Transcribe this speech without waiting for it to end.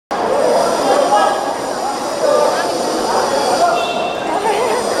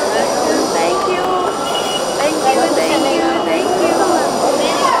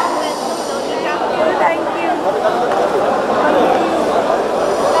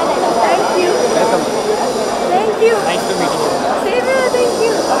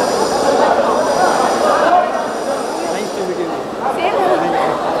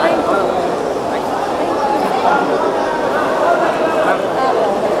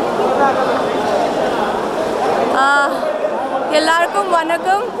Ellarkum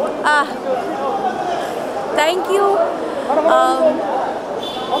vanakkam. Thank you.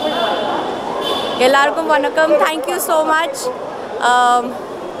 Ellarkum vanakkam. Thank you so much.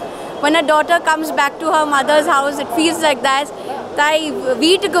 When a daughter comes back to her mother's house, it feels like that. Thai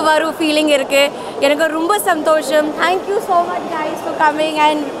veetukku varu feeling irukku. Enakku romba santosham. Thank you so much guys for coming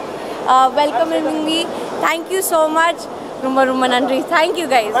and welcoming me. Thank you so much. Romba romba nandri. Thank you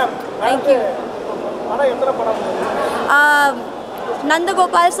guys. Thank you.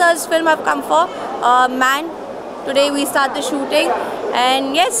 Nandagopal sir's film I've come for. Man. Today we start the shooting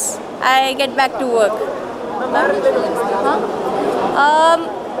and yes, I get back to work.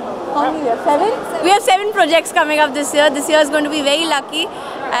 How many years? 7? We have 7 projects coming up this year. This year is going to be very lucky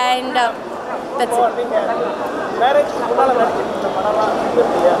and that's it.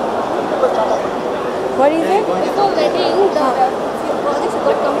 What is it? Before wedding, the projects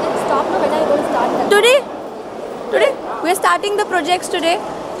got completely stopped. Now when are you going to start them? Today. We are starting the projects today.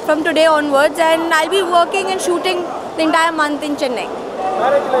 From today onwards and I'll be working and shooting the entire month in Chennai.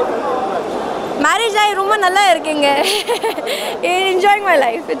 Marriage life romba nalla irukkinga. Enjoying my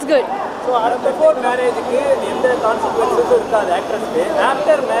life. It's good. So before marriage ku endha consequences irukadu actress ku.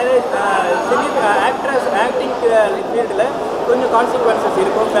 After marriage actress acting field la konja consequences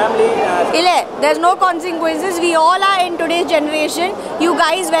irukum family illa there's no consequences. We all are in today's generation. You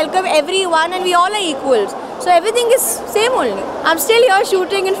guys welcome everyone and we all are equals. So everything is same only. I'm still here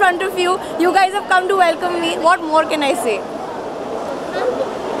shooting in front of you. You guys have come to welcome me. What more can I say?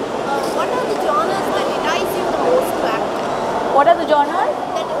 What are the genres that entice you the most to act? What are the genres?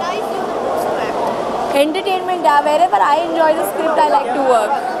 That entice you the most to act? Entertainment. Wherever I enjoy the script, I like to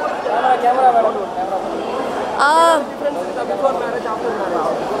work. before marriage after marriage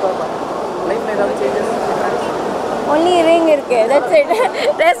life may changes Only ring irke. That's it.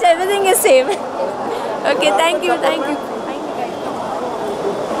 Rest everything is same. Okay, thank you. Thank you.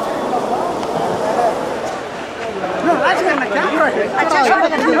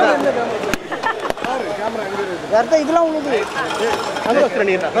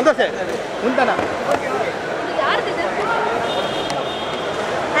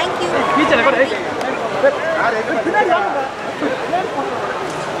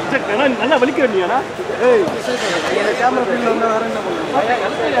 நல்லா வலிக்க வேண்டியானா ஏய் camera ஃபீல்ல வந்து வேற என்ன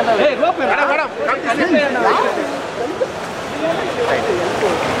பண்ணுங்க ஏய் rope மேடா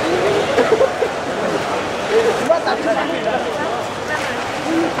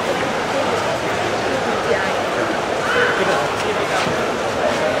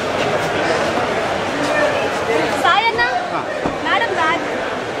Sayana madam back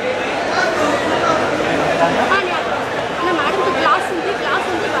madam to class unti